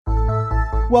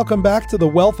Welcome back to the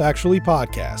Wealth Actually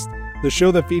podcast, the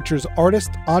show that features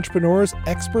artists, entrepreneurs,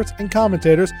 experts, and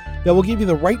commentators that will give you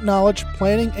the right knowledge,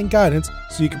 planning, and guidance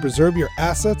so you can preserve your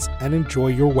assets and enjoy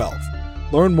your wealth.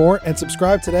 Learn more and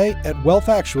subscribe today at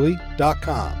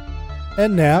wealthactually.com.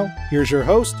 And now, here's your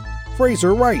host,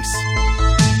 Fraser Rice.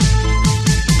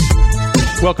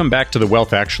 Welcome back to the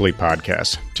Wealth Actually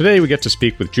podcast. Today we get to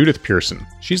speak with Judith Pearson.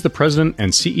 She's the president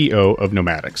and CEO of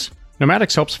Nomadics.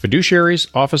 Nomadics helps fiduciaries,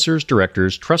 officers,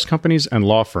 directors, trust companies, and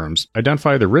law firms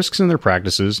identify the risks in their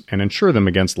practices and insure them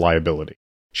against liability.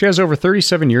 She has over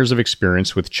 37 years of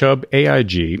experience with Chubb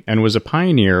AIG and was a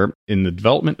pioneer in the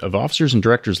development of officers and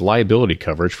directors liability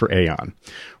coverage for Aon.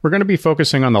 We're going to be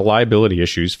focusing on the liability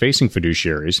issues facing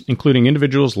fiduciaries, including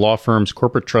individuals, law firms,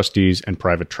 corporate trustees, and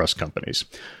private trust companies.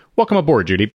 Welcome aboard,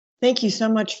 Judy. Thank you so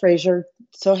much, Fraser.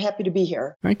 So happy to be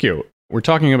here. Thank you. We're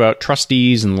talking about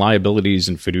trustees and liabilities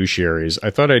and fiduciaries. I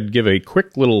thought I'd give a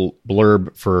quick little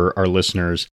blurb for our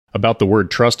listeners about the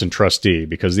word trust and trustee,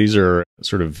 because these are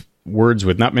sort of words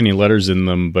with not many letters in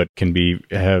them, but can be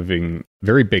having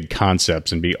very big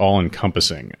concepts and be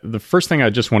all-encompassing. The first thing I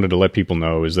just wanted to let people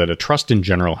know is that a trust in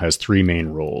general has three main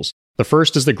roles. The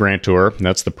first is the grantor, and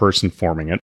that's the person forming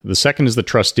it. The second is the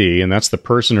trustee, and that's the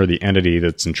person or the entity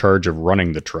that's in charge of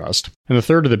running the trust. And the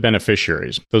third are the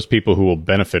beneficiaries, those people who will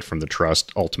benefit from the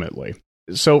trust ultimately.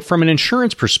 So from an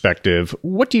insurance perspective,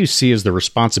 what do you see as the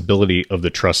responsibility of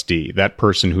the trustee, that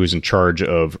person who is in charge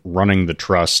of running the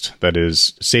trust, that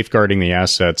is safeguarding the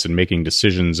assets and making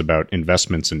decisions about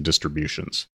investments and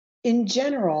distributions? In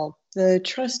general, the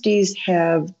trustees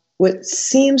have what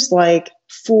seems like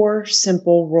four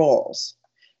simple roles: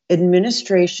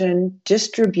 administration,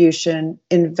 distribution,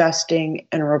 investing,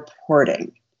 and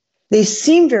reporting. They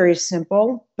seem very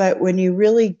simple, but when you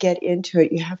really get into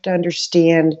it, you have to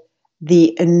understand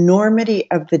the enormity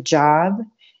of the job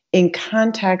in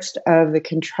context of the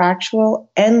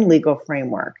contractual and legal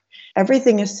framework.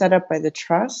 Everything is set up by the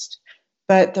trust,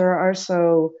 but there are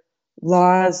also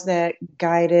laws that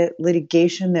guide it,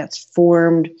 litigation that's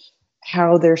formed,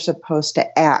 how they're supposed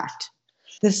to act.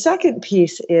 The second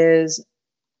piece is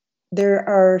there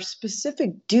are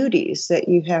specific duties that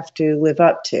you have to live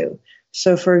up to.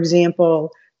 So, for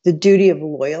example, the duty of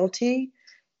loyalty,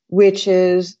 which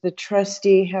is the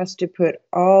trustee has to put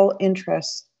all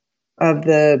interests of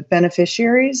the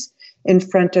beneficiaries in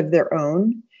front of their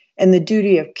own, and the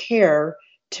duty of care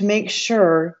to make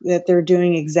sure that they're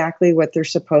doing exactly what they're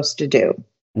supposed to do.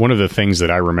 One of the things that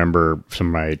I remember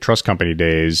from my trust company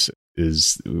days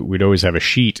is we'd always have a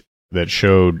sheet that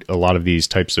showed a lot of these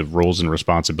types of roles and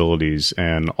responsibilities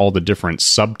and all the different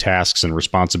subtasks and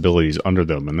responsibilities under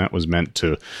them. And that was meant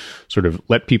to sort of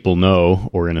let people know,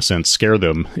 or in a sense, scare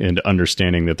them into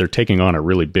understanding that they're taking on a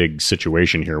really big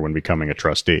situation here when becoming a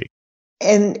trustee.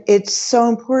 And it's so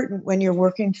important when you're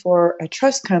working for a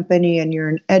trust company and you're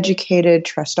an educated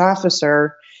trust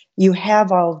officer, you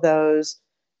have all of those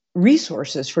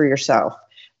resources for yourself.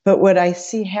 But what I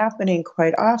see happening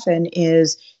quite often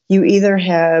is you either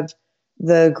have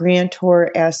the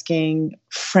grantor asking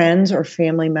friends or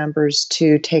family members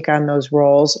to take on those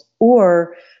roles,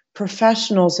 or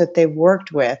professionals that they've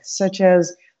worked with, such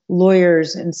as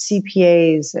lawyers and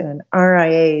CPAs and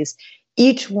RIAs,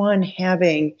 each one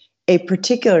having a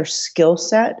particular skill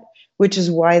set, which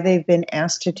is why they've been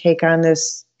asked to take on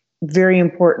this very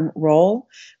important role.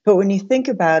 But when you think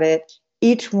about it,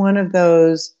 each one of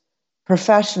those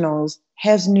professionals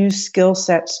has new skill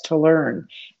sets to learn.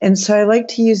 And so I like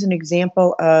to use an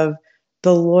example of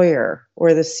the lawyer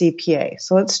or the CPA.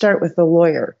 So let's start with the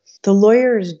lawyer. The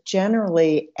lawyer is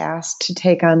generally asked to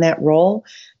take on that role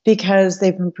because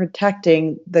they've been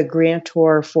protecting the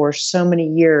grantor for so many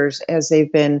years as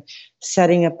they've been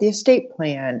setting up the estate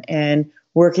plan and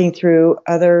working through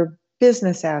other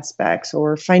business aspects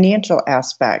or financial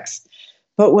aspects.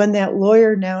 But when that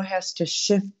lawyer now has to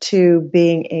shift to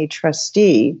being a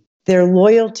trustee, their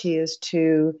loyalty is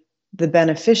to the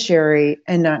beneficiary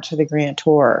and not to the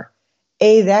grantor.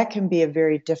 That can be a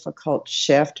very difficult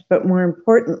shift, but more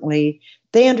importantly,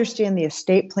 they understand the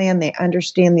estate plan. They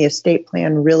understand the estate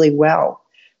plan really well,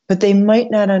 but they might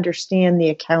not understand the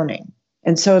accounting.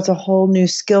 And so it's a whole new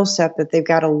skill set that they've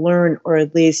got to learn, or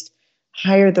at least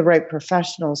hire the right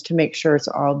professionals to make sure it's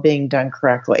all being done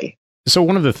correctly. So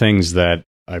one of the things that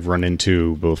I've run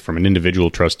into both from an individual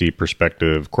trustee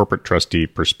perspective, corporate trustee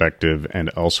perspective, and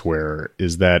elsewhere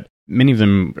is that many of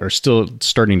them are still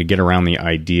starting to get around the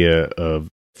idea of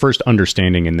first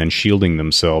understanding and then shielding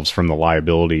themselves from the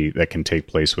liability that can take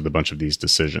place with a bunch of these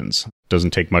decisions. It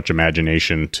doesn't take much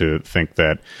imagination to think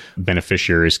that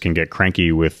beneficiaries can get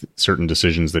cranky with certain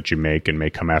decisions that you make and may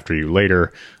come after you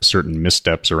later. Certain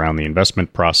missteps around the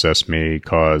investment process may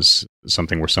cause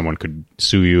something where someone could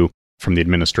sue you. From the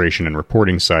administration and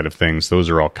reporting side of things, those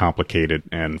are all complicated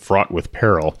and fraught with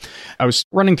peril. I was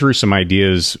running through some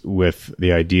ideas with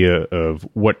the idea of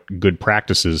what good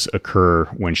practices occur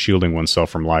when shielding oneself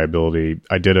from liability.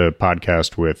 I did a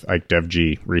podcast with Ike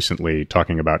Devji recently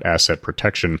talking about asset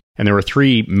protection, and there were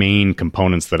three main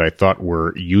components that I thought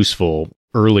were useful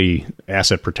early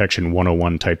asset protection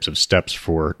 101 types of steps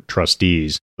for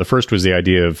trustees. The first was the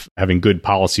idea of having good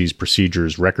policies,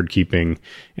 procedures, record keeping,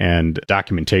 and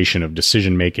documentation of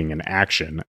decision making and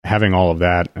action. Having all of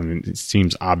that, I mean, it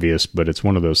seems obvious, but it's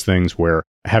one of those things where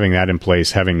having that in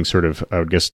place, having sort of, I would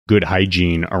guess, good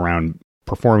hygiene around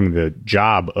performing the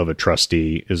job of a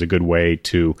trustee is a good way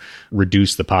to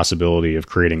reduce the possibility of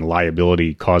creating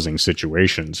liability-causing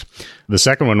situations. The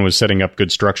second one was setting up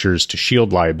good structures to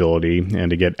shield liability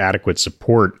and to get adequate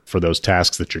support for those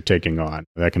tasks that you're taking on.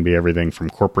 That can be everything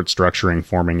from corporate structuring,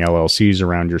 forming LLCs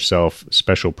around yourself,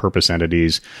 special purpose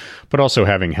entities, but also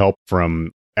having help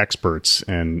from experts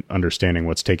and understanding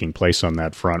what's taking place on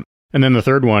that front. And then the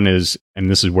third one is, and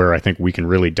this is where I think we can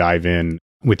really dive in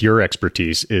with your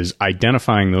expertise, is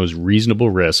identifying those reasonable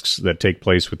risks that take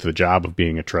place with the job of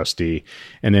being a trustee,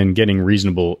 and then getting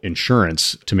reasonable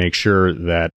insurance to make sure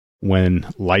that when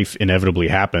life inevitably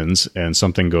happens and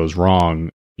something goes wrong,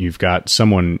 you've got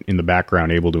someone in the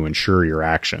background able to insure your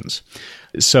actions.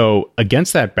 So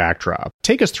against that backdrop,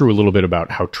 take us through a little bit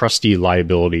about how trustee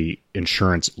liability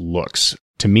insurance looks.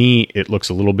 To me, it looks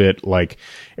a little bit like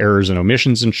errors and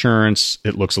omissions insurance.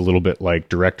 It looks a little bit like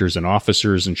directors and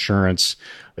officers insurance.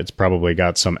 It's probably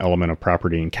got some element of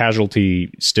property and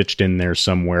casualty stitched in there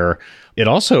somewhere. It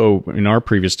also, in our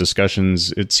previous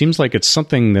discussions, it seems like it's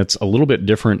something that's a little bit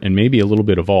different and maybe a little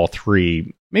bit of all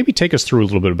three. Maybe take us through a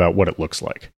little bit about what it looks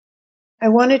like. I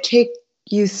want to take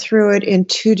you through it in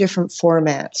two different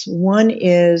formats. One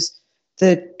is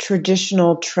the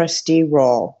traditional trustee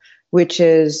role, which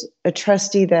is a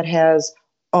trustee that has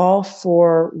all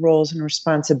four roles and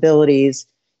responsibilities,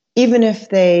 even if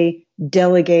they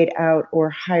delegate out or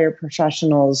hire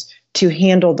professionals to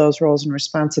handle those roles and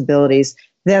responsibilities.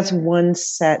 That's one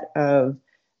set of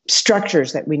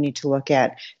structures that we need to look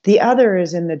at. The other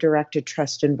is in the directed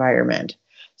trust environment.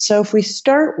 So if we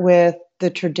start with the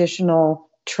traditional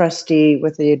trustee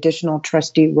with the additional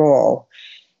trustee role,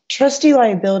 trustee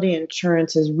liability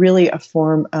insurance is really a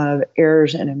form of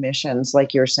errors and omissions,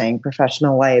 like you're saying,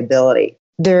 professional liability.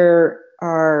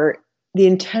 The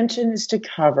intention is to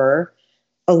cover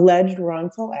alleged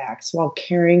wrongful acts while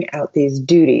carrying out these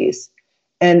duties.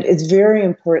 And it's very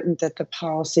important that the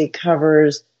policy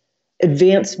covers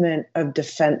advancement of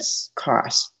defense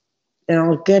costs. And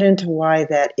I'll get into why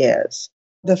that is.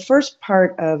 The first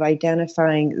part of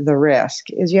identifying the risk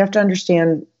is you have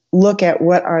to look at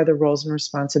what are the roles and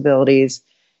responsibilities,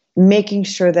 making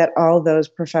sure that all those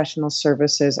professional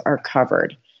services are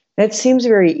covered. It seems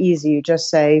very easy. You just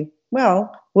say,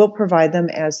 well, we'll provide them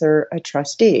as they're a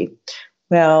trustee.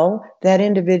 Well, that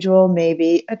individual may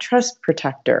be a trust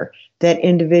protector. That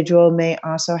individual may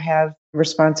also have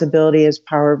responsibility as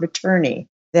power of attorney.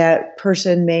 That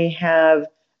person may have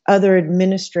other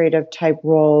administrative type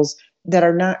roles that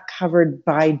are not covered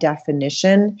by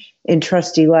definition in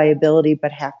trustee liability,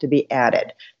 but have to be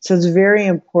added. So it's very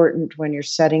important when you're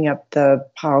setting up the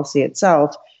policy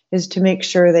itself is to make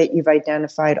sure that you've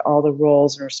identified all the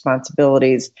roles and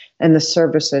responsibilities and the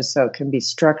services so it can be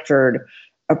structured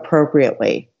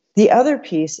appropriately. The other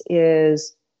piece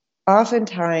is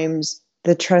oftentimes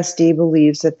the trustee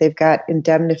believes that they've got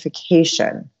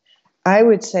indemnification. I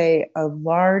would say a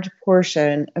large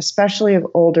portion, especially of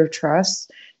older trusts,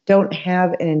 don't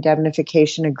have an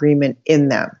indemnification agreement in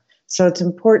them. So it's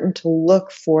important to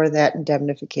look for that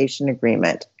indemnification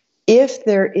agreement. If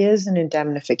there is an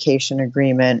indemnification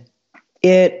agreement,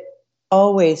 it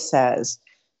always says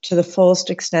to the fullest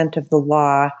extent of the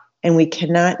law, and we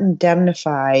cannot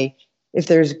indemnify if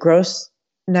there's gross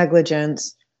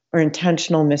negligence or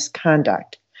intentional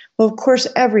misconduct. Well, of course,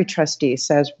 every trustee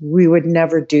says we would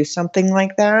never do something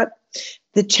like that.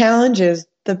 The challenge is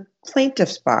the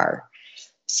plaintiff's bar.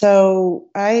 So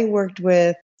I worked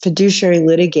with fiduciary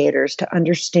litigators to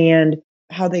understand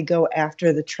how they go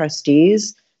after the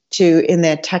trustees to, in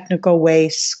that technical way,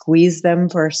 squeeze them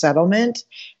for a settlement.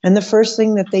 And the first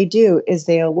thing that they do is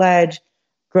they allege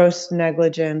gross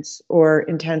negligence or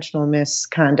intentional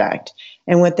misconduct.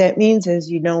 And what that means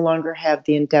is you no longer have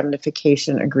the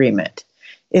indemnification agreement.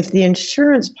 If the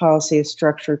insurance policy is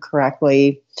structured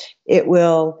correctly, it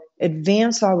will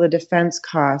advance all the defense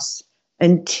costs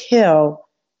until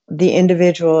the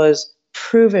individual is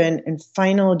proven in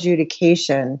final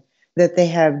adjudication that they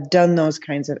have done those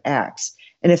kinds of acts.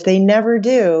 And if they never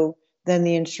do, then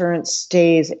the insurance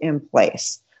stays in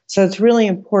place. So it's really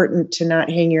important to not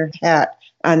hang your hat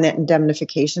on that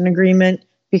indemnification agreement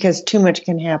because too much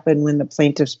can happen when the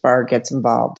plaintiff's bar gets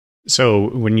involved. So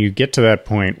when you get to that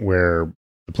point where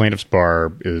the plaintiff's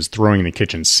bar is throwing the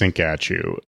kitchen sink at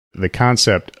you, the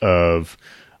concept of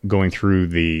going through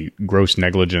the gross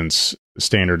negligence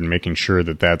standard and making sure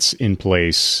that that's in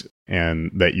place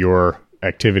and that your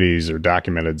activities are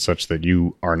documented such that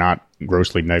you are not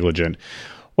grossly negligent.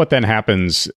 What then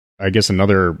happens, I guess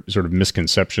another sort of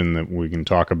misconception that we can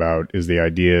talk about is the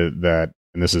idea that,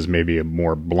 and this is maybe a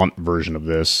more blunt version of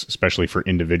this, especially for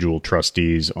individual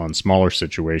trustees on smaller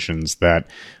situations, that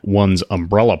one's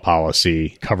umbrella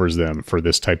policy covers them for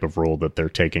this type of role that they're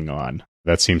taking on.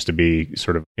 That seems to be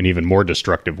sort of an even more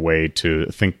destructive way to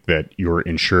think that you're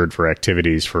insured for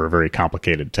activities for a very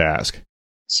complicated task.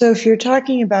 So if you're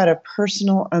talking about a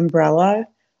personal umbrella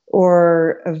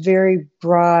or a very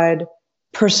broad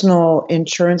personal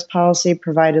insurance policy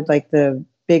provided like the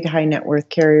big high net worth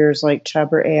carriers like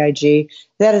Chubb or AIG,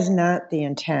 that is not the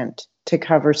intent to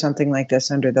cover something like this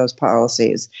under those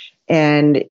policies.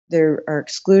 And there are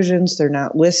exclusions, they're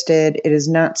not listed. It is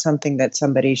not something that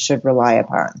somebody should rely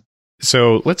upon.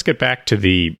 So let's get back to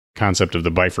the concept of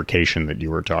the bifurcation that you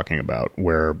were talking about,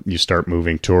 where you start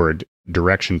moving toward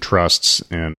direction trusts,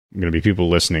 and going to be people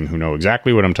listening who know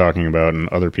exactly what I'm talking about and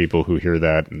other people who hear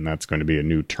that, and that's going to be a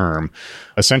new term.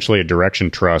 Essentially, a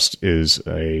direction trust is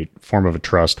a form of a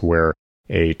trust where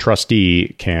a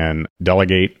trustee can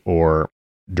delegate or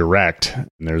direct, and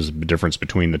there's a difference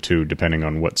between the two depending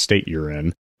on what state you're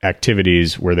in,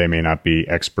 activities where they may not be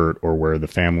expert or where the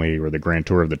family or the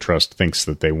grantor of the trust thinks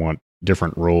that they want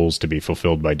different roles to be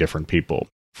fulfilled by different people.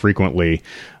 Frequently,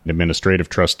 an administrative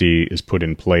trustee is put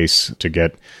in place to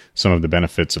get some of the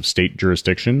benefits of state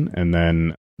jurisdiction, and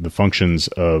then the functions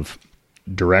of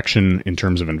direction in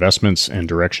terms of investments and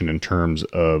direction in terms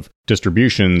of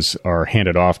distributions are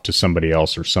handed off to somebody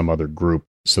else or some other group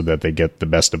so that they get the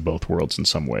best of both worlds in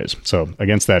some ways. So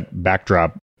against that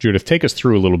backdrop, Judith, take us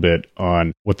through a little bit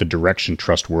on what the direction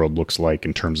trust world looks like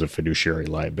in terms of fiduciary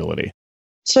liability.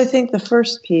 So I think the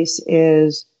first piece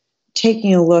is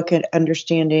taking a look at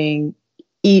understanding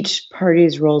each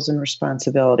party's roles and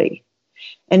responsibility.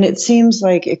 And it seems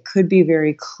like it could be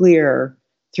very clear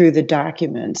through the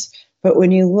documents, but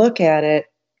when you look at it,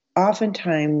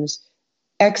 oftentimes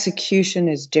execution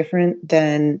is different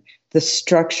than the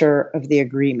structure of the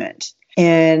agreement.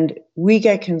 And we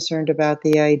get concerned about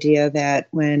the idea that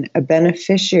when a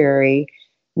beneficiary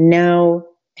now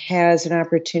has an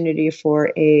opportunity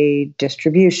for a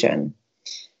distribution,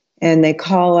 and they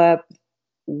call up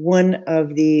one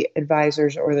of the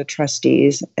advisors or the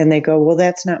trustees, and they go, well,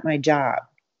 that's not my job.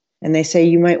 And they say,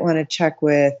 you might want to check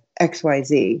with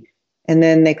XYZ. And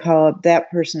then they call up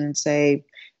that person and say,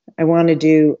 I want to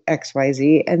do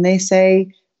XYZ. And they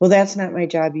say, well, that's not my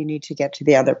job. You need to get to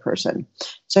the other person.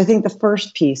 So I think the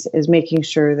first piece is making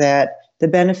sure that the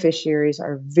beneficiaries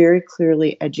are very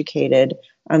clearly educated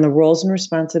on the roles and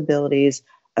responsibilities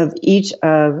of each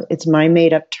of, it's my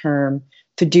made up term,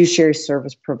 fiduciary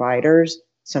service providers.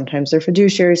 Sometimes they're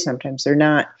fiduciaries, sometimes they're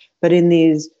not. But in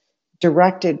these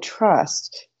directed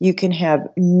trusts, you can have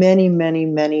many, many,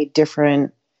 many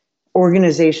different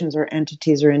organizations or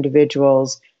entities or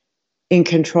individuals in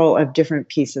control of different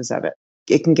pieces of it.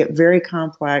 It can get very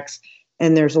complex,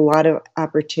 and there's a lot of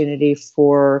opportunity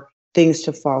for things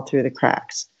to fall through the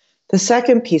cracks. The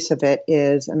second piece of it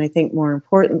is, and I think more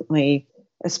importantly,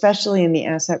 especially in the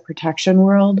asset protection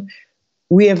world,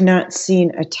 we have not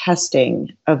seen a testing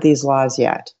of these laws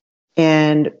yet.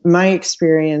 And my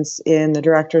experience in the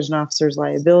directors and officers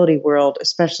liability world,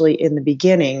 especially in the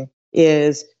beginning,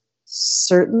 is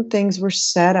certain things were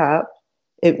set up.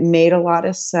 It made a lot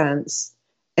of sense.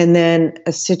 And then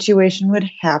a situation would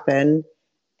happen,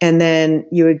 and then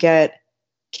you would get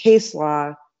case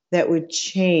law that would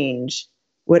change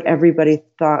what everybody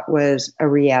thought was a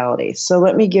reality. So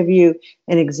let me give you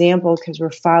an example, because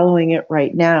we're following it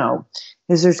right now.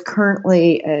 Is there's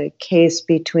currently a case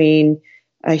between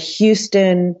a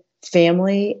Houston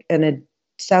family and a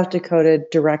South Dakota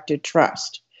directed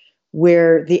trust,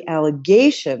 where the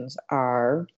allegations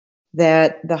are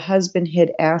that the husband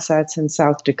hid assets in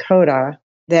South Dakota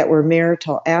that were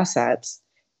marital assets.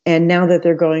 And now that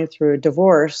they're going through a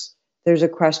divorce, there's a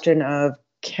question of,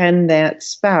 can that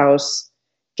spouse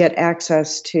get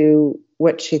access to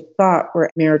what she thought were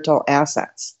marital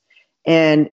assets?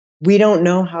 And we don't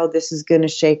know how this is going to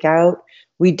shake out.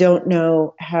 We don't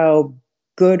know how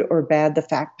good or bad the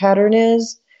fact pattern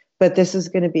is, but this is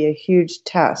going to be a huge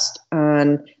test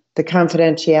on the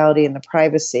confidentiality and the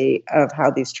privacy of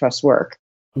how these trusts work.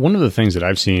 One of the things that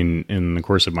I've seen in the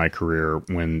course of my career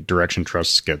when direction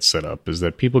trusts get set up is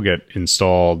that people get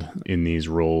installed in these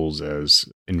roles as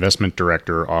investment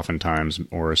director oftentimes,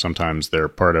 or sometimes they're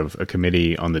part of a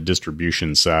committee on the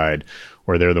distribution side,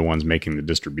 or they're the ones making the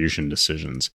distribution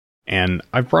decisions. And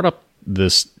I've brought up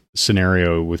this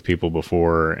scenario with people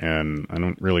before, and I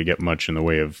don't really get much in the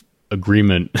way of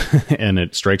agreement, and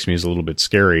it strikes me as a little bit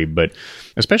scary. But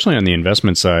especially on the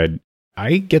investment side,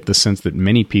 I get the sense that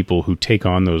many people who take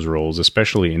on those roles,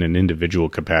 especially in an individual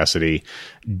capacity,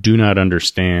 do not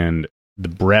understand the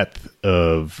breadth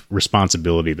of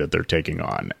responsibility that they're taking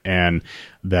on, and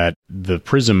that the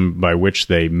prism by which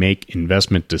they make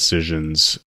investment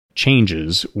decisions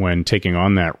changes when taking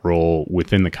on that role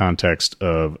within the context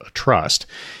of a trust.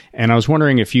 And I was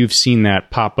wondering if you've seen that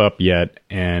pop up yet,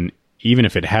 and even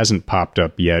if it hasn't popped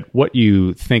up yet, what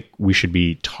you think we should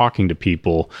be talking to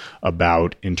people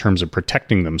about in terms of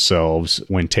protecting themselves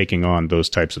when taking on those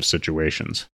types of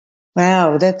situations.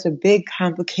 Wow, that's a big,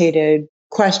 complicated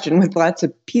question with lots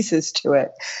of pieces to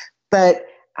it. But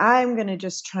I'm going to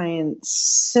just try and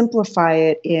simplify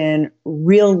it in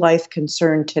real life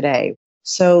concern today.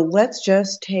 So let's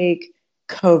just take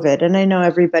COVID. And I know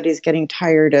everybody's getting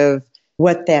tired of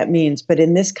what that means, but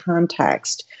in this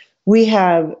context, we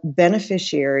have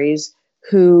beneficiaries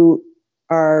who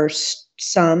are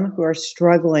some who are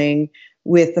struggling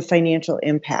with the financial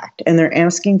impact, and they're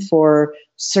asking for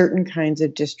certain kinds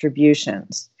of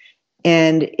distributions.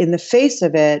 And in the face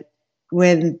of it,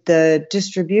 when the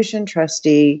distribution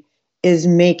trustee is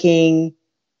making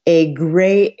a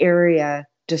gray area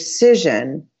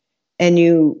decision, and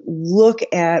you look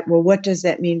at, well, what does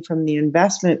that mean from the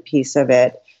investment piece of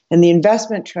it? And the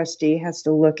investment trustee has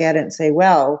to look at it and say,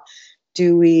 well,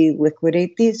 do we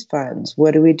liquidate these funds?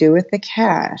 What do we do with the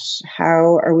cash?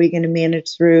 How are we going to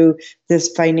manage through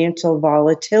this financial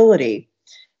volatility?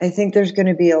 I think there's going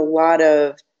to be a lot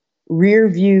of rear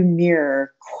view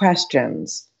mirror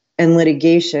questions and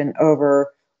litigation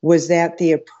over, was that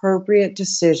the appropriate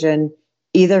decision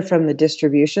either from the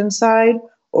distribution side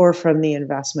or from the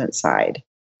investment side?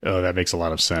 Oh, that makes a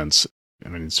lot of sense. I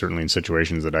mean, certainly in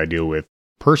situations that I deal with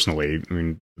personally, I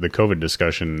mean, the COVID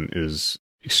discussion is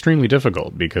extremely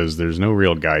difficult because there's no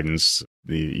real guidance.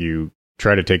 You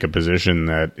try to take a position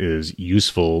that is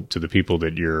useful to the people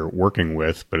that you're working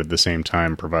with, but at the same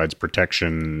time provides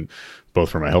protection both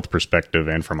from a health perspective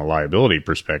and from a liability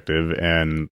perspective.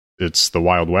 And it's the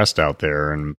Wild West out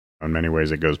there. And in many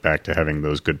ways, it goes back to having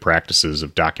those good practices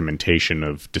of documentation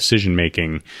of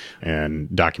decision-making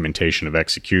and documentation of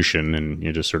execution. And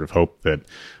you just sort of hope that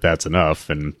that's enough.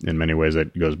 And in many ways,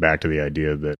 that goes back to the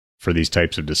idea that for these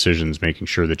types of decisions, making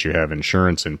sure that you have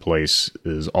insurance in place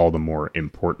is all the more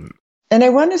important. And I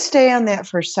want to stay on that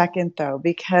for a second, though,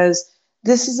 because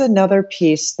this is another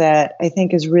piece that I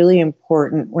think is really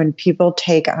important when people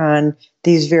take on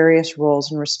these various roles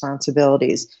and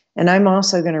responsibilities. And I'm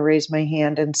also going to raise my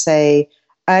hand and say,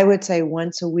 I would say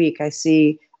once a week, I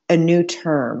see a new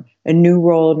term, a new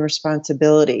role and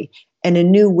responsibility, and a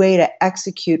new way to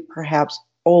execute perhaps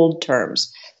old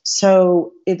terms.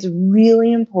 So it's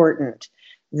really important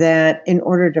that in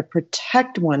order to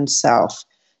protect oneself,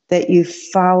 that you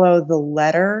follow the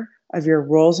letter of your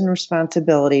roles and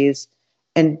responsibilities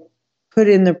and put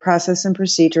in the process and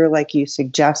procedure like you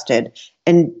suggested.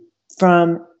 And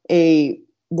from a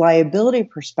liability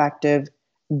perspective,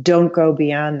 don't go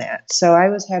beyond that. So I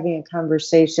was having a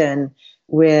conversation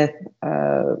with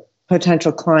a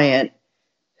potential client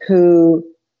who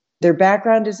their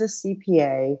background is a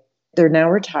CPA. They're now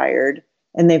retired,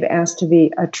 and they've asked to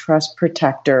be a trust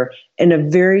protector in a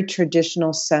very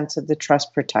traditional sense of the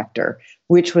trust protector,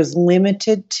 which was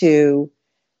limited to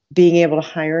being able to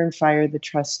hire and fire the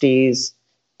trustees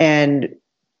and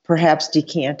perhaps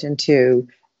decant into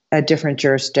a different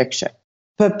jurisdiction.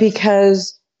 But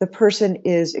because the person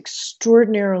is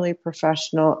extraordinarily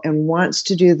professional and wants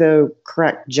to do the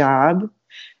correct job,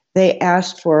 they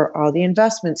asked for all the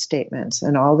investment statements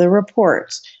and all the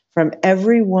reports from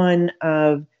every one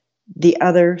of the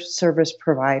other service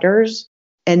providers.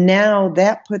 And now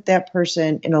that put that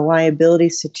person in a liability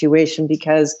situation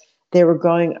because they were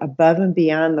going above and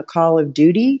beyond the call of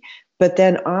duty, but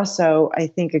then also I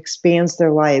think expands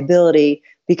their liability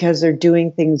because they're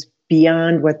doing things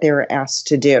beyond what they were asked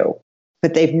to do.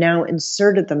 But they've now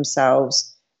inserted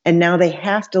themselves, and now they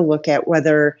have to look at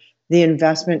whether the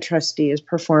investment trustee is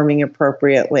performing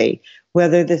appropriately,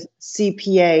 whether the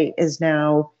CPA is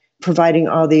now providing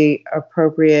all the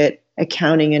appropriate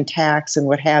accounting and tax and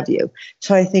what have you.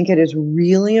 So I think it is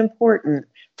really important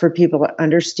for people to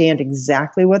understand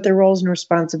exactly what their roles and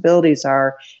responsibilities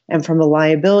are, and from a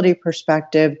liability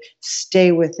perspective,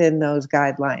 stay within those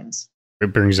guidelines.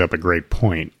 It brings up a great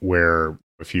point where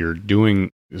if you're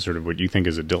doing sort of what you think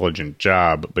is a diligent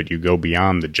job, but you go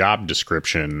beyond the job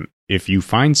description, if you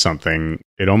find something,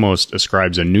 it almost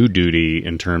ascribes a new duty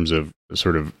in terms of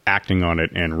sort of acting on it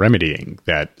and remedying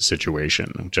that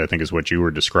situation, which I think is what you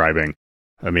were describing.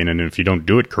 I mean, and if you don't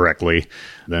do it correctly,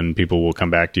 then people will come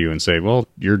back to you and say, well,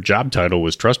 your job title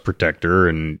was trust protector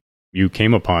and you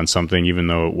came upon something even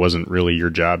though it wasn't really your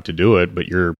job to do it, but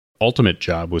your ultimate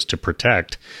job was to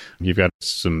protect. You've got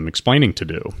some explaining to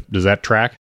do. Does that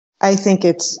track? I think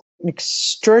it's an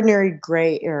extraordinary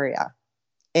gray area,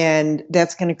 and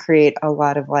that's going to create a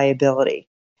lot of liability.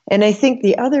 And I think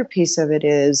the other piece of it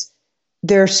is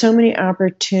there are so many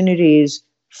opportunities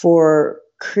for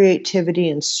creativity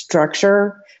and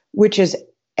structure, which is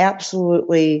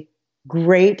absolutely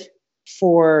great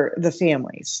for the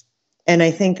families. And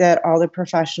I think that all the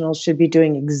professionals should be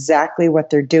doing exactly what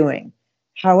they're doing.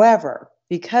 However,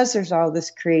 because there's all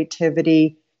this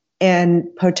creativity and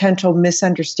potential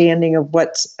misunderstanding of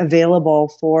what's available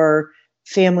for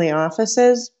family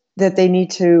offices, that they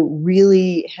need to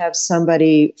really have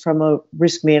somebody from a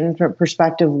risk management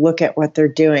perspective look at what they're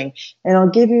doing. And I'll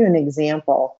give you an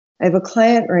example. I have a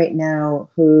client right now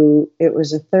who, it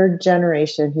was a third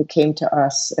generation who came to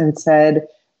us and said,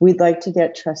 we'd like to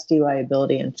get trustee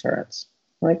liability insurance.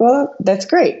 I'm like, well, that's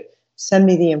great. Send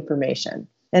me the information.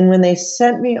 And when they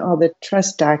sent me all the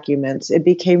trust documents, it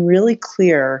became really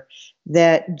clear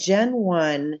that Gen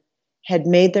 1 had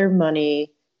made their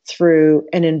money through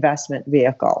an investment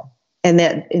vehicle. And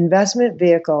that investment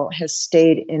vehicle has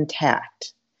stayed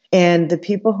intact. And the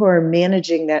people who are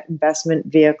managing that investment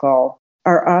vehicle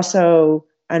are also,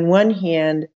 on one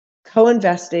hand,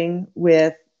 co-investing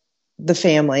with the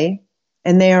family,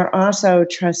 and they are also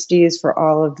trustees for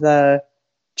all of the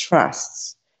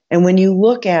trusts. And when you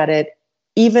look at it,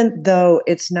 even though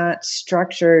it's not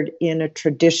structured in a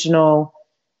traditional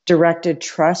directed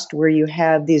trust where you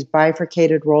have these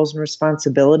bifurcated roles and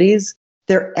responsibilities,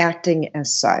 they're acting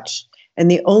as such. And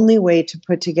the only way to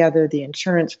put together the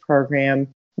insurance program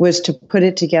was to put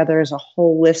it together as a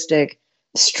holistic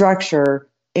structure,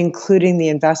 including the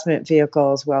investment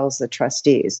vehicle as well as the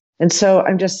trustees. And so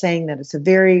I'm just saying that it's a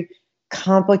very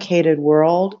complicated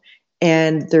world,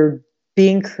 and they're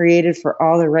being created for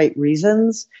all the right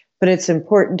reasons, but it's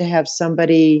important to have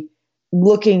somebody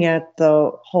looking at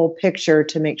the whole picture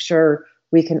to make sure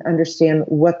we can understand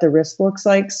what the risk looks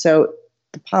like so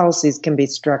the policies can be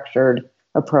structured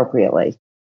appropriately.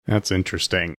 That's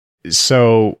interesting.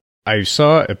 So I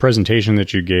saw a presentation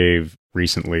that you gave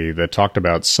recently that talked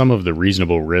about some of the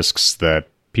reasonable risks that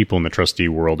people in the trustee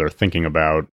world are thinking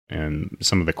about and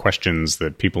some of the questions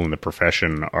that people in the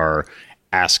profession are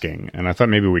asking. And I thought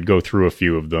maybe we'd go through a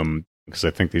few of them because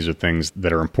I think these are things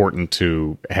that are important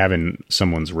to have in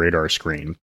someone's radar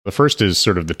screen. The first is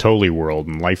sort of the TOLI world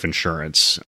and life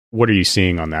insurance. What are you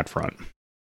seeing on that front?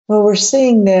 Well, we're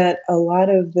seeing that a lot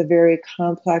of the very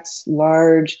complex,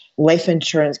 large life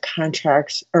insurance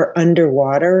contracts are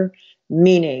underwater,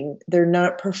 meaning they're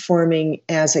not performing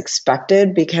as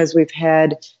expected because we've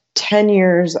had 10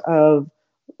 years of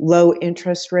low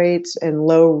interest rates and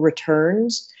low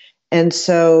returns. And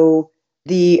so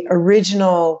the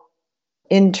original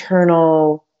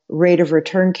internal rate of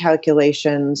return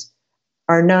calculations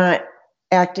are not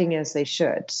acting as they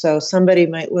should. So somebody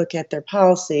might look at their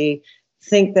policy,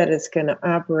 think that it's going to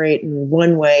operate in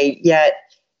one way, yet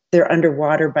they're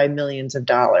underwater by millions of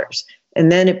dollars. And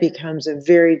then it becomes a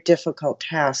very difficult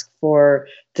task for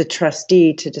the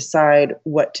trustee to decide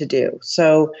what to do.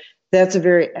 So that's a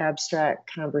very abstract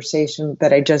conversation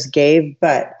that I just gave.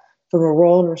 But from a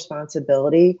role and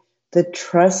responsibility, the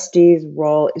trustee's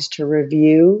role is to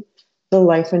review the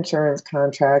life insurance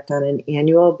contract on an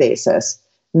annual basis,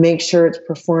 make sure it's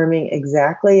performing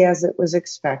exactly as it was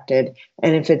expected,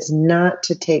 and if it's not,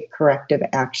 to take corrective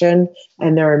action.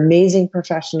 And there are amazing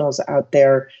professionals out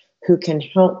there who can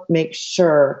help make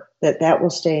sure that that will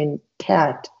stay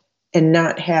intact and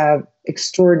not have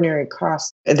extraordinary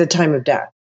costs at the time of death.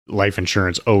 Life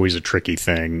insurance, always a tricky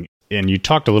thing. And you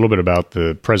talked a little bit about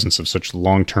the presence of such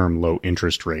long-term low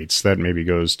interest rates. That maybe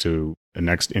goes to the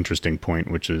next interesting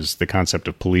point, which is the concept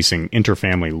of policing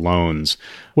interfamily loans.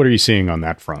 What are you seeing on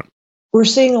that front? We're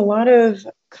seeing a lot of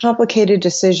complicated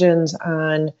decisions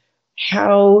on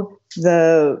how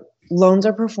the loans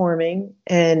are performing.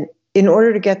 And in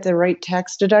order to get the right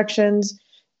tax deductions,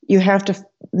 you have to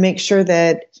make sure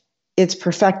that it's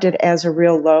perfected as a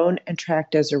real loan and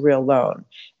tracked as a real loan.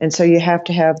 And so you have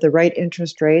to have the right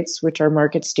interest rates, which are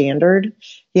market standard.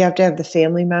 You have to have the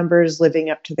family members living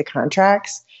up to the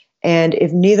contracts. And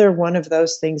if neither one of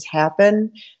those things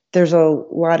happen, there's a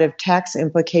lot of tax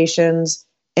implications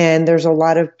and there's a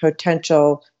lot of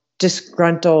potential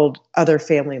disgruntled other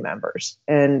family members.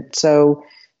 And so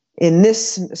in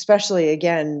this, especially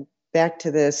again, back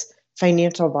to this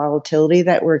financial volatility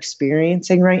that we're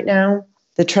experiencing right now,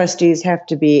 the trustees have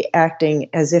to be acting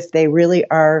as if they really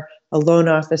are a loan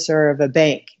officer of a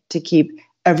bank to keep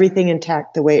everything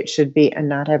intact the way it should be and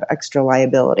not have extra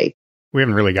liability. We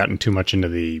haven't really gotten too much into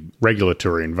the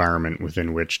regulatory environment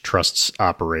within which trusts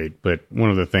operate, but one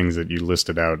of the things that you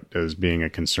listed out as being a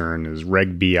concern is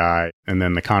Reg BI and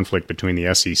then the conflict between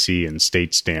the SEC and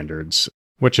state standards.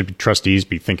 What should trustees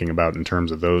be thinking about in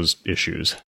terms of those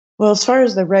issues? Well, as far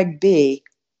as the Reg B,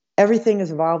 everything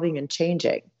is evolving and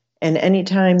changing. And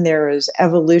anytime there is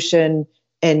evolution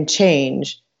and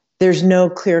change, there's no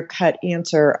clear-cut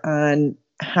answer on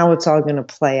how it's all going to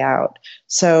play out.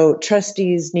 So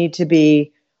trustees need to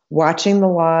be watching the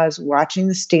laws, watching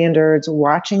the standards,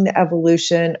 watching the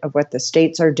evolution of what the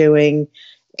states are doing,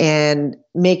 and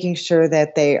making sure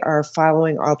that they are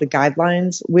following all the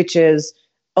guidelines, which is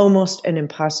almost an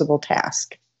impossible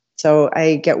task. So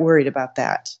I get worried about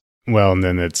that. Well, and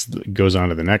then it goes on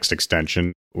to the next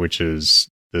extension, which is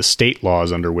the state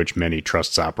laws under which many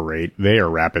trusts operate. They are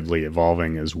rapidly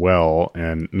evolving as well.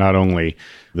 And not only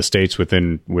the states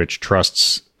within which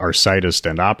trusts are sitused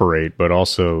and operate, but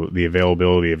also the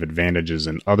availability of advantages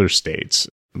in other states.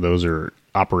 Those are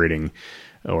operating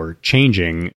or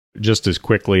changing just as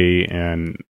quickly.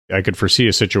 And I could foresee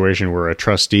a situation where a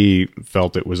trustee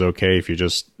felt it was okay if you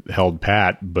just held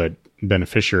pat, but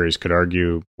beneficiaries could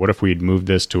argue, what if we'd moved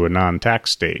this to a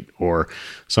non-tax state or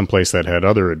someplace that had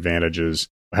other advantages?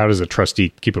 How does a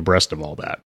trustee keep abreast of all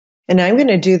that? And I'm going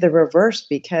to do the reverse,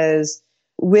 because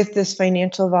with this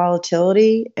financial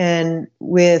volatility and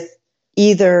with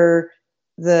either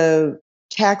the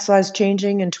tax laws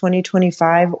changing in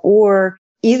 2025 or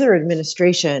either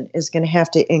administration is going to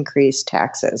have to increase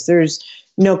taxes. There's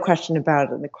no question about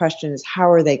it. And the question is, how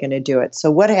are they going to do it?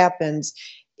 So what happens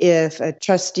if a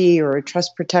trustee or a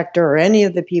trust protector or any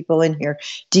of the people in here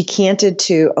decanted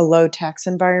to a low tax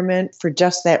environment for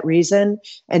just that reason,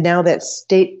 and now that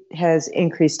state has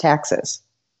increased taxes?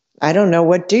 I don't know.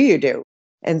 What do you do?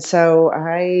 And so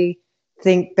I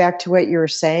think back to what you were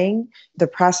saying, the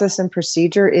process and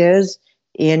procedure is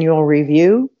annual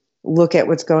review, look at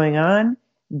what's going on,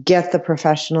 get the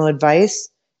professional advice,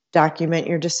 document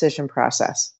your decision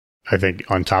process. I think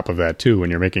on top of that, too,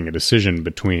 when you're making a decision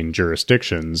between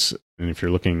jurisdictions, and if you're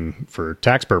looking for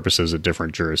tax purposes at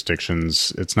different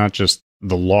jurisdictions, it's not just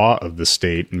the law of the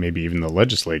state and maybe even the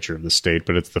legislature of the state,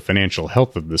 but it's the financial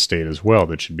health of the state as well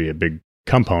that should be a big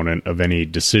component of any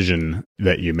decision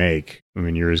that you make. I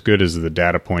mean, you're as good as the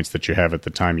data points that you have at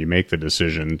the time you make the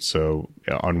decision. So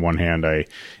on one hand, I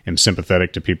am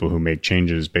sympathetic to people who make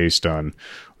changes based on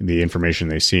the information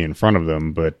they see in front of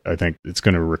them, but I think it's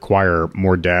going to require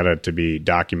more data to be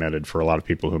documented for a lot of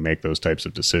people who make those types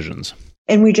of decisions.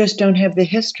 And we just don't have the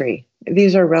history.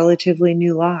 These are relatively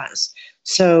new laws.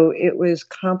 So it was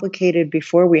complicated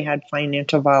before we had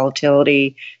financial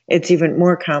volatility. It's even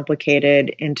more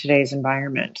complicated in today's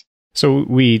environment. So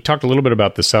we talked a little bit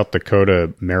about the South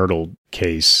Dakota marital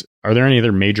case. Are there any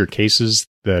other major cases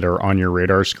that are on your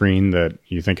radar screen that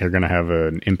you think are going to have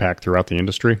an impact throughout the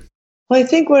industry? Well, I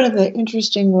think one of the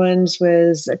interesting ones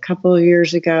was a couple of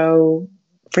years ago.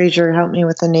 Fraser, help me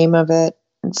with the name of it.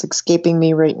 It's escaping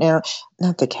me right now.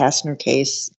 Not the Kastner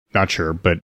case. Not sure,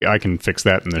 but I can fix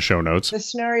that in the show notes. The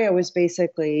scenario was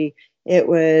basically, it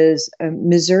was a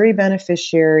Missouri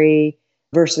beneficiary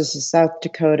versus a South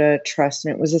Dakota trust,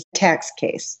 and it was a tax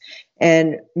case.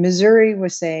 And Missouri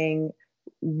was saying,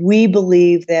 we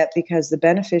believe that because the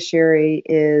beneficiary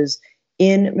is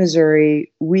in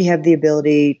Missouri, we have the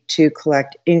ability to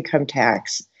collect income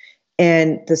tax.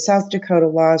 And the South Dakota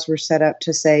laws were set up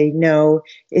to say, no,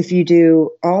 if you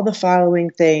do all the following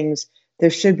things, there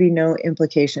should be no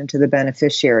implication to the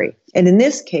beneficiary. And in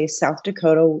this case, South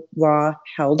Dakota law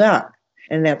held up,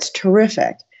 and that's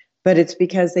terrific. But it's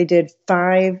because they did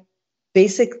 5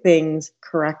 basic things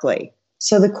correctly.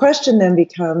 So the question then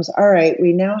becomes, all right,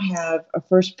 we now have a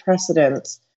first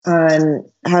precedent on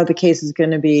how the case is going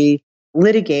to be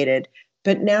litigated.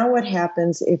 But now what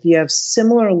happens if you have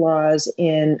similar laws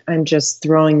in, I'm just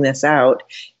throwing this out,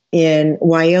 in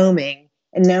Wyoming,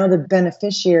 and now the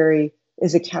beneficiary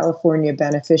is a California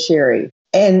beneficiary?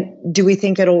 And do we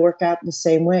think it'll work out the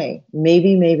same way?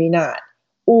 Maybe, maybe not.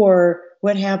 Or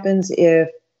what happens if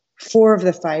 4 of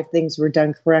the 5 things were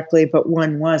done correctly, but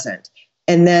 1 wasn't.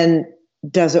 And then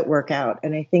does it work out?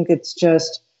 And I think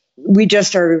we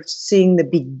just are seeing the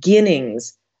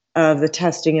beginnings of the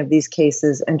testing of these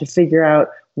cases and to figure out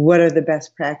what are the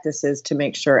best practices to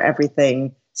make sure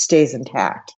everything stays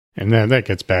intact. And then that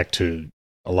gets back to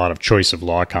a lot of choice of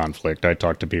law conflict. I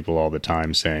talk to people all the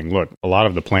time saying, look, a lot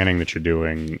of the planning that you're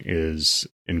doing is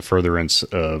in furtherance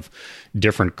of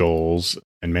different goals.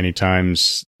 And many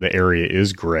times the area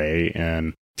is gray,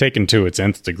 and taken to its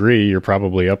nth degree, you're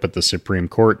probably up at the Supreme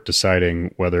Court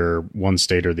deciding whether one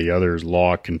state or the other's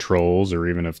law controls, or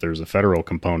even if there's a federal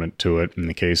component to it in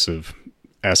the case of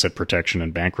asset protection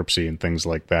and bankruptcy and things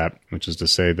like that, which is to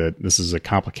say that this is a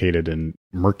complicated and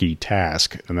murky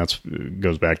task. And that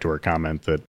goes back to our comment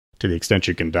that to the extent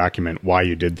you can document why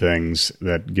you did things,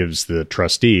 that gives the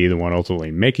trustee, the one ultimately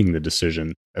making the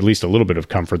decision, at least a little bit of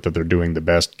comfort that they're doing the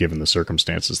best given the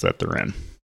circumstances that they're in.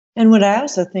 And what I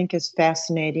also think is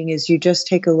fascinating is you just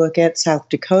take a look at South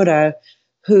Dakota,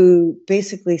 who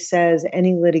basically says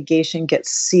any litigation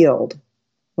gets sealed.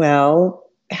 Well,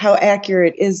 how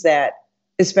accurate is that?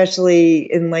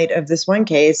 Especially in light of this one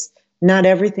case, not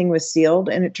everything was sealed,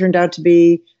 and it turned out to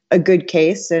be a good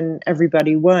case and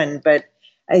everybody won. But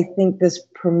I think this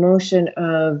promotion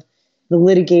of the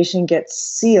litigation gets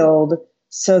sealed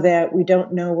so that we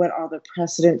don't know what all the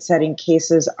precedent-setting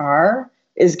cases are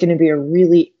is going to be a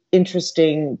really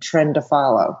interesting trend to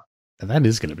follow. That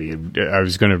is going to be, I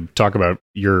was going to talk about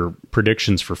your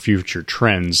predictions for future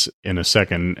trends in a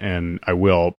second, and I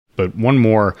will. But one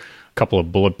more couple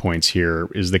of bullet points here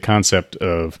is the concept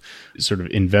of sort of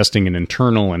investing in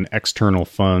internal and external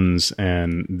funds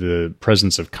and the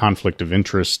presence of conflict of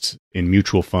interest in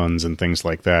mutual funds and things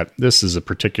like that. This is a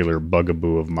particular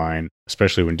bugaboo of mine,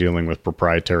 especially when dealing with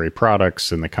proprietary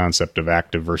products and the concept of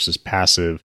active versus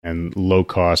passive and low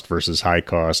cost versus high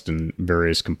cost and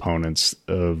various components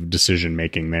of decision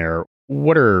making there.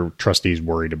 What are trustees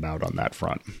worried about on that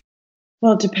front?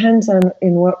 Well, it depends on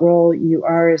in what role you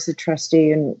are as a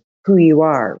trustee and who you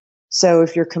are. So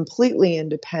if you're completely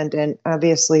independent,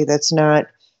 obviously that's not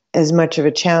as much of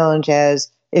a challenge as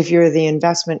if you're the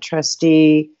investment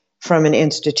trustee from an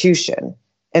institution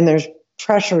and there's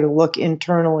pressure to look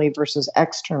internally versus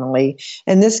externally.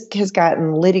 And this has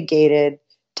gotten litigated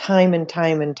time and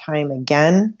time and time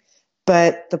again,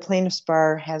 but the plaintiff's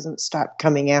bar hasn't stopped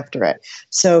coming after it.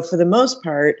 So for the most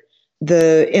part,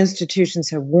 the institutions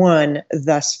have won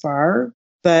thus far,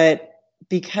 but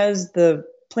because the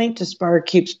plaintiff's bar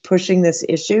keeps pushing this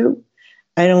issue,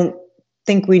 I don't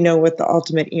think we know what the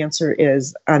ultimate answer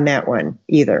is on that one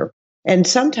either. And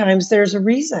sometimes there's a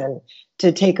reason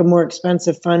to take a more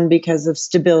expensive fund because of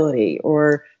stability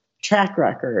or track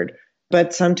record,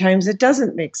 but sometimes it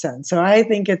doesn't make sense. So I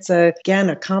think it's, again,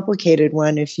 a complicated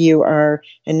one if you are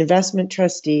an investment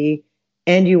trustee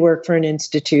and you work for an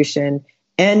institution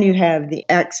and you have the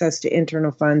access to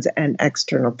internal funds and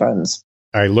external funds.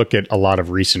 I look at a lot of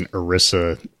recent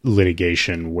ERISA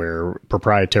litigation where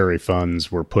proprietary funds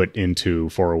were put into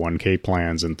 401k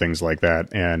plans and things like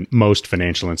that. And most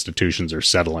financial institutions are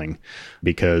settling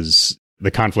because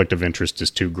the conflict of interest is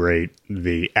too great.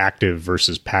 The active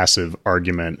versus passive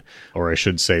argument, or I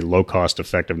should say low cost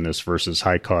effectiveness versus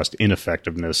high cost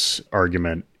ineffectiveness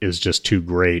argument is just too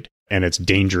great. And it's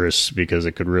dangerous because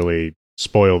it could really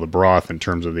spoil the broth in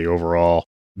terms of the overall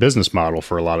business model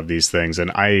for a lot of these things. And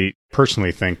I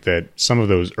personally think that some of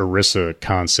those ERISA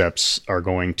concepts are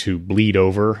going to bleed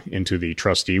over into the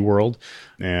trustee world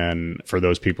and for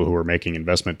those people who are making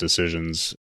investment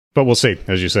decisions. But we'll see.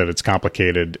 As you said, it's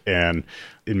complicated. And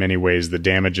in many ways, the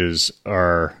damages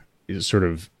are sort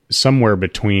of somewhere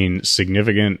between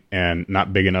significant and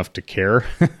not big enough to care.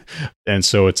 And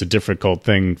so it's a difficult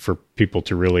thing for people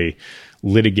to really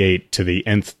litigate to the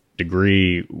nth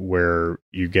degree where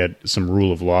you get some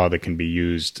rule of law that can be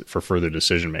used for further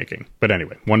decision making. But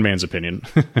anyway, one man's opinion.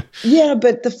 Yeah,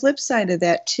 but the flip side of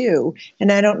that too,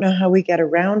 and I don't know how we get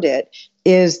around it,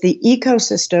 is the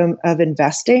ecosystem of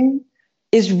investing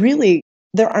is really,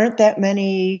 there aren't that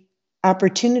many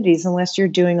opportunities unless you're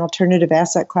doing alternative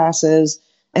asset classes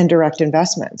and direct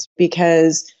investments,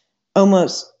 because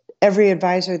almost every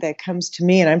advisor that comes to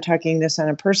me, and I'm talking this on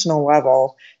a personal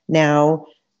level now,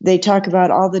 they talk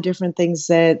about all the different things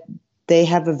that they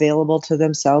have available to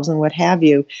themselves and what have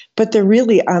you, but they're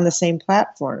really on the same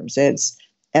platforms. It's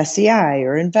SEI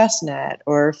or Envestnet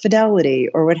or Fidelity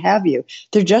or what have you.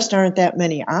 There just aren't that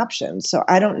many options. So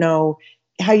I don't know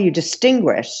how you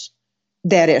distinguish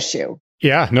that issue.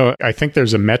 Yeah, no, I think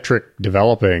there's a metric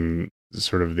developing,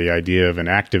 sort of the idea of an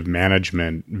active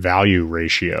management value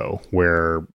ratio,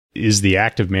 where is the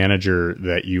active manager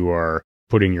that you are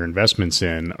putting your investments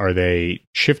in, are they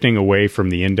shifting away from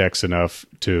the index enough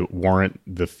to warrant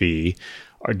the fee?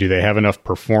 Or do they have enough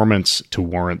performance to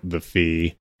warrant the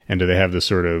fee? And do they have the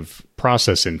sort of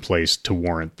process in place to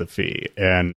warrant the fee?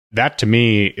 And that to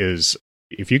me is,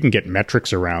 if you can get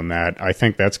metrics around that, I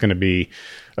think that's going to be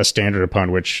a standard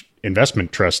upon which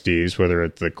investment trustees, whether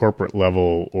at the corporate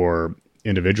level or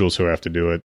individuals who have to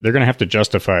do it, they're going to have to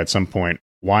justify at some point,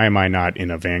 why am I not in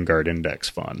a Vanguard index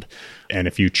fund? And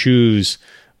if you choose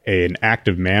an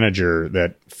active manager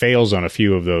that fails on a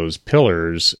few of those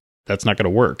pillars, that's not going to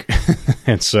work.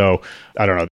 And so, I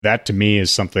don't know, that to me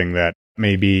is something that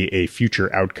may be a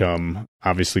future outcome,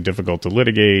 obviously difficult to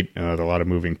litigate, there are a lot of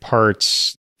moving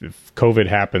parts. If COVID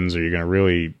happens, are you going to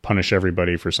really punish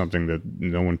everybody for something that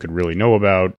no one could really know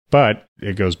about? But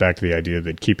it goes back to the idea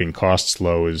that keeping costs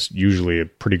low is usually a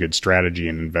pretty good strategy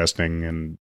in investing.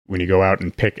 And when you go out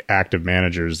and pick active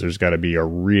managers, there's got to be a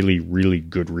really, really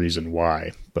good reason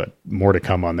why. But more to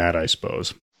come on that, I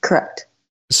suppose. Correct.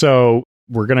 So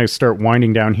we're going to start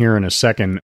winding down here in a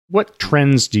second. What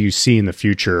trends do you see in the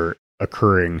future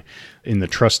occurring in the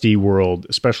trustee world,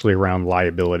 especially around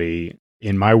liability?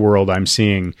 In my world, I'm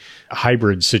seeing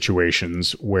hybrid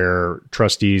situations where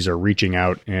trustees are reaching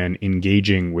out and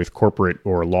engaging with corporate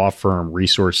or law firm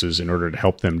resources in order to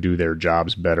help them do their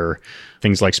jobs better.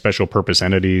 Things like special purpose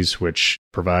entities, which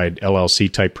provide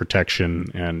LLC type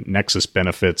protection and nexus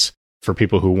benefits for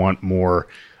people who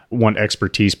want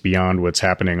expertise beyond what's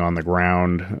happening on the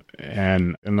ground.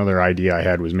 And another idea I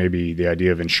had was maybe the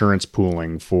idea of insurance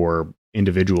pooling for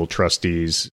individual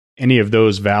trustees. Any of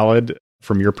those valid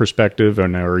from your perspective, or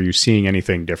are you seeing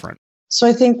anything different? So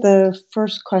I think the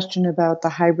first question about the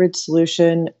hybrid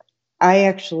solution, I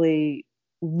actually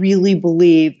really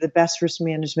believe the best risk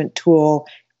management tool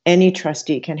any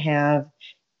trustee can have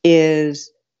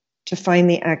is to find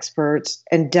the experts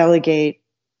and delegate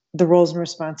the roles and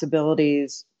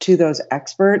responsibilities to those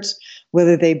experts,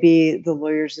 whether they be the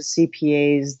lawyers, the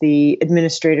CPAs, the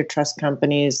administrative trust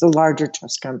companies, the larger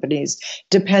trust companies,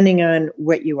 depending on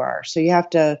what you are. So you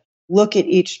have to look at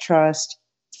each trust,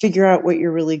 figure out what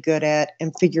you're really good at,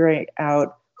 and figure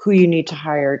out who you need to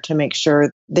hire to make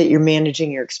sure that you're managing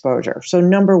your exposure. So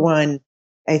number one,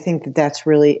 I think that that's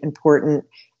really important.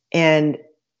 And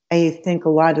I think a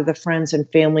lot of the friends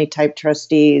and family type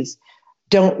trustees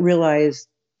don't realize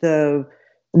the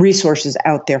resources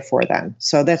out there for them.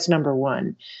 So that's number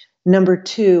one. Number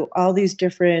two, all these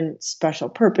different special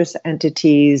purpose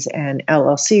entities and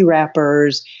LLC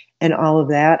wrappers and all of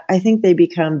that, I think they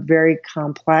become very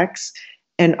complex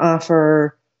and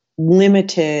offer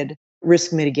limited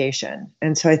risk mitigation.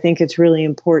 And so I think it's really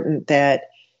important that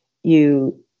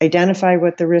you identify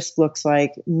what the risk looks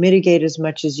like, mitigate as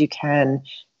much as you can,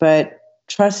 but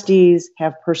trustees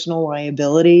have personal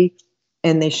liability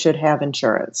and they should have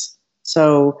insurance.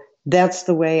 So that's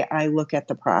the way I look at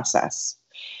the process.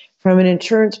 From an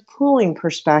insurance pooling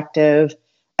perspective,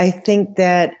 I think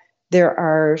that there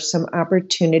are some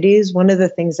opportunities. One of the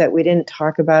things that we didn't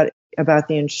talk about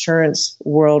the insurance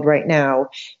world right now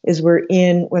is we're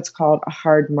in what's called a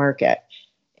hard market.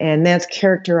 And that's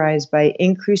characterized by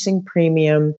increasing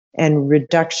premium and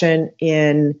reduction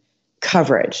in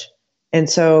coverage. And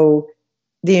so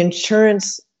the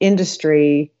insurance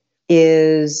industry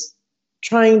is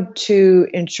trying to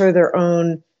ensure their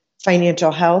own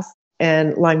financial health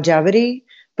and longevity,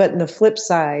 but on the flip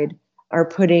side, are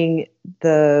putting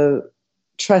the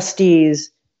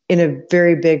trustees in a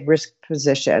very big risk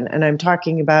position. And I'm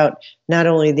talking about not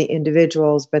only the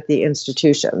individuals, but the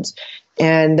institutions.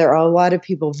 And there are a lot of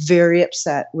people very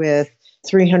upset with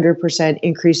 300%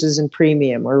 increases in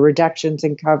premium or reductions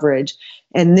in coverage.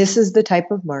 And this is the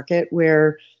type of market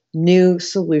where new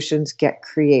solutions get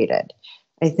created.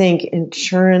 I think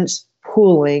insurance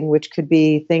pooling, which could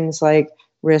be things like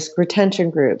risk retention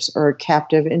groups or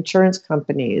captive insurance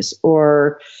companies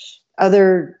or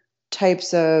other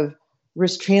types of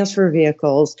risk transfer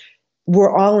vehicles,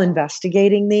 we're all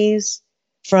investigating these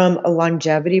from a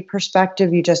longevity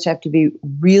perspective. You just have to be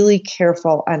really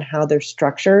careful on how they're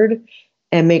structured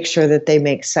and make sure that they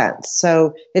make sense.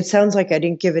 So it sounds like I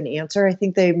didn't give an answer. I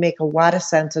think they make a lot of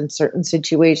sense in certain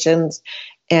situations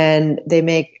and they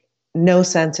make no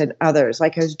sense in others.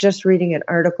 Like I was just reading an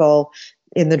article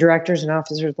in the directors and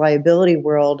officers liability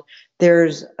world.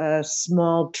 There's a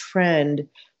small trend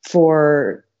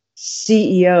for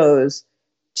CEOs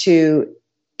to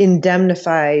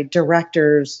indemnify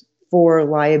directors for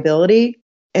liability.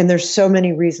 And there's so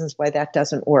many reasons why that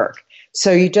doesn't work.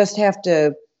 So you just have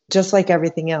to, just like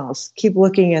everything else, keep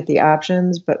looking at the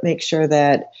options, but make sure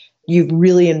that you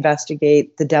really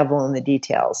investigate the devil in the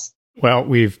details. Well,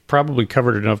 we've probably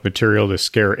covered enough material to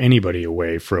scare anybody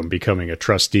away from becoming a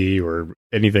trustee or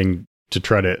anything to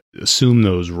try to assume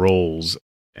those roles.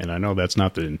 And I know that's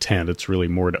not the intent. It's really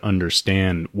more to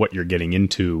understand what you're getting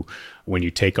into when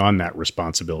you take on that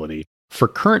responsibility. For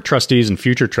current trustees and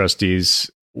future trustees,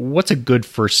 what's a good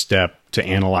first step to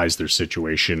analyze their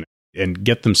situation and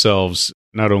get themselves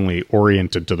not only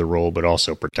oriented to the role, but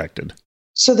also protected?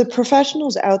 So the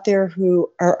professionals out there who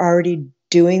are already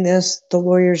doing this, the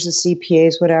lawyers, the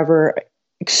CPAs, whatever,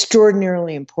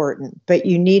 extraordinarily important. But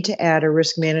you need to add a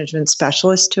risk management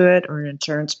specialist to it or an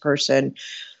insurance person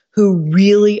who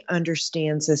really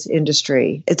understands this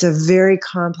industry. It's a very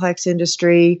complex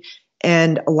industry,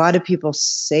 and a lot of people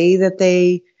say that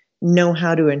they know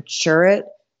how to insure it,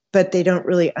 but they don't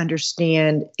really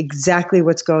understand exactly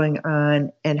what's going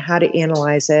on and how to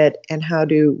analyze it and how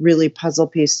to really puzzle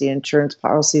piece the insurance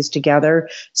policies together.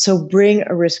 So bring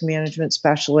a risk management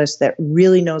specialist that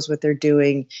really knows what they're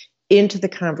doing into the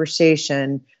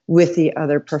conversation with the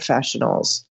other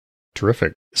professionals.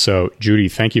 Terrific. So, Judy,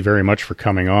 thank you very much for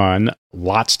coming on.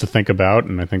 Lots to think about,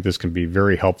 and I think this can be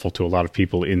very helpful to a lot of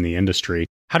people in the industry.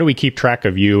 How do we keep track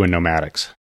of you and Nomadix?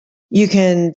 You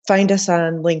can find us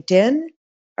on LinkedIn.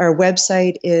 Our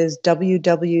website is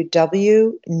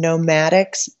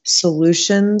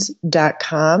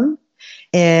www.nomadicsolutions.com.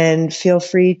 And feel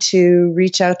free to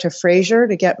reach out to Fraser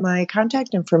to get my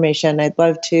contact information. I'd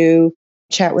love to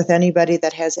chat with anybody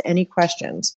that has any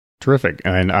questions. Terrific.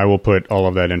 And I will put all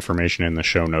of that information in the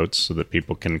show notes so that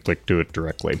people can click to it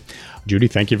directly. Judy,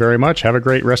 thank you very much. Have a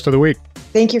great rest of the week.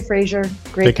 Thank you, Fraser.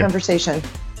 Great conversation.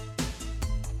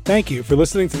 Thank you for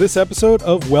listening to this episode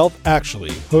of Wealth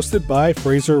Actually, hosted by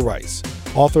Fraser Rice,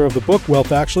 author of the book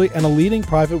Wealth Actually and a leading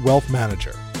private wealth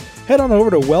manager. Head on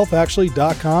over to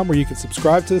wealthactually.com where you can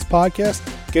subscribe to this podcast,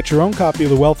 get your own copy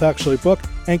of the Wealth Actually book,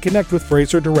 and connect with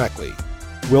Fraser directly.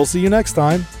 We'll see you next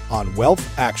time on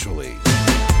Wealth Actually.